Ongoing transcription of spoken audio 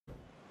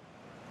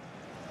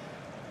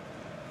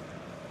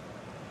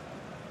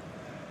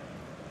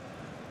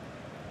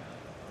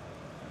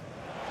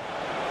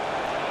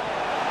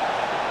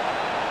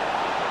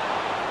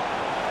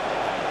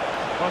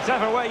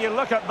Whatever way you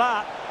look at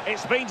that,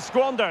 it's been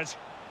squandered.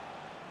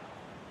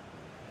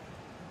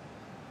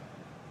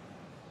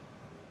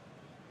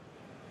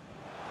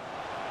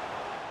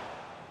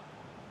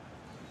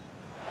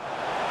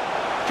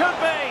 Could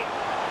be.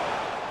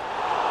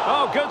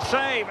 Oh, good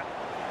save.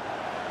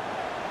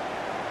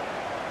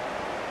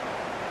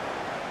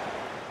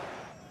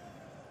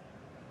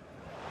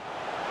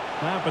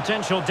 Now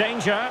potential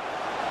danger.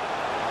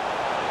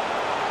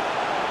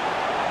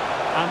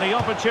 And the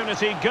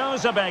opportunity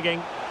goes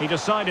a-begging. He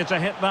decided to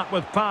hit that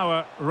with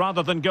power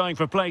rather than going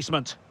for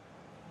placement.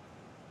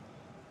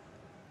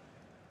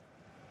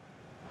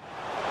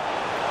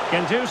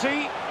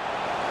 Guendouzi.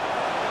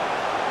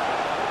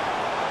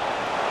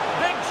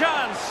 Big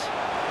chance.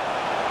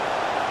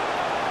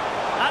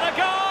 And a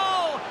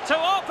goal to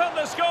open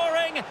the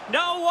scoring.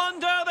 No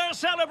wonder they're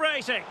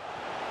celebrating.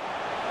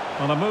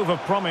 Well, a move of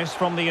promise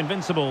from the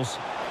Invincibles.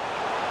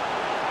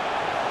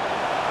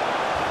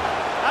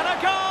 And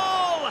a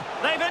goal!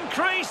 They've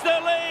increased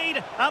their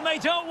lead, and they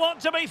don't want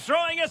to be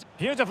throwing it.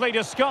 Beautifully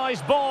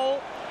disguised ball.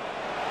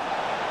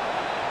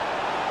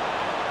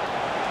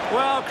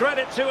 Well,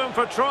 credit to him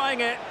for trying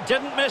it.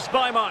 Didn't miss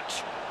by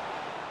much.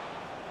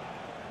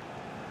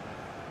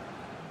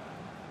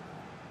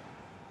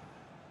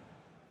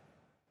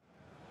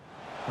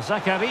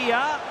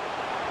 Zakaria.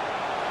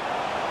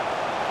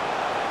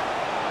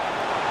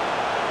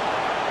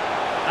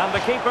 And the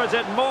keeper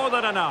did more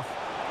than enough.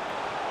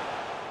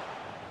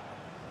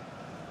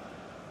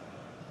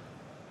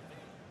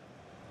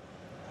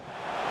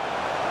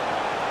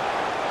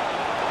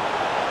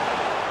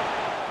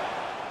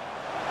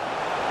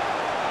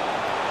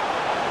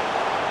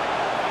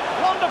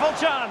 Wonderful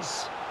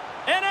chance.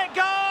 In it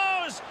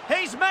goes.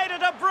 He's made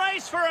it a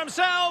brace for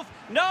himself.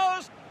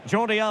 Knows.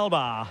 Jordi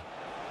Alba.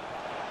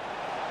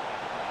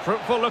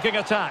 Fruitful looking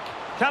attack.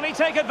 Can he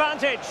take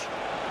advantage?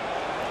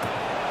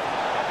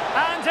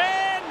 And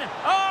in.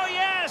 Oh,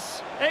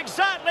 yes!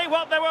 Exactly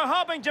what they were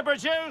hoping to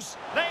produce.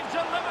 They've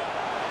delivered.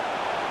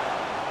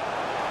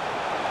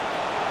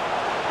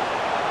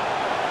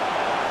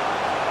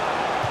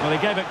 Well, he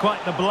gave it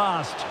quite the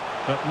blast,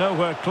 but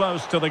nowhere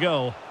close to the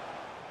goal.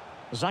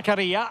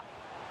 Zakaria.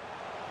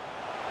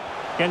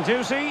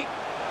 Guendouzi.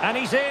 And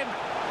he's in.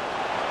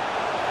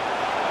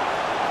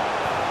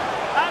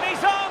 And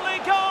he's only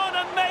gone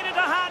and made it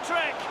a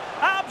hat-trick.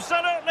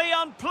 Absolutely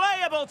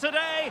unplayable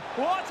today.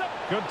 What a...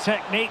 Good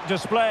technique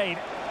displayed.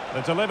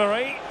 The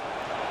delivery.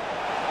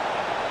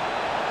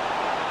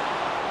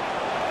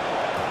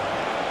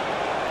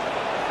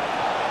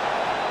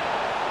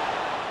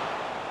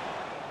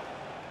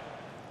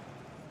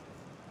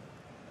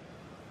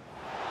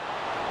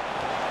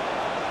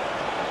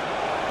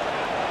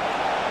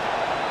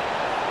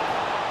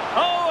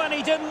 Oh, and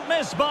he didn't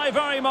miss by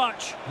very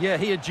much. Yeah,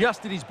 he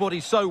adjusted his body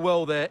so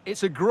well there.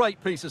 It's a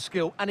great piece of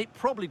skill, and it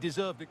probably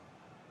deserved it.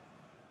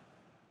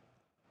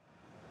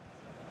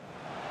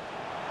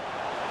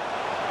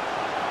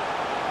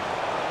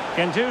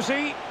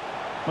 Guendouzi.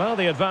 Well,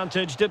 the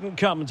advantage didn't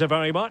come to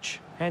very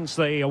much, hence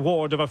the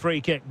award of a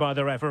free kick by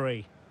the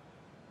referee.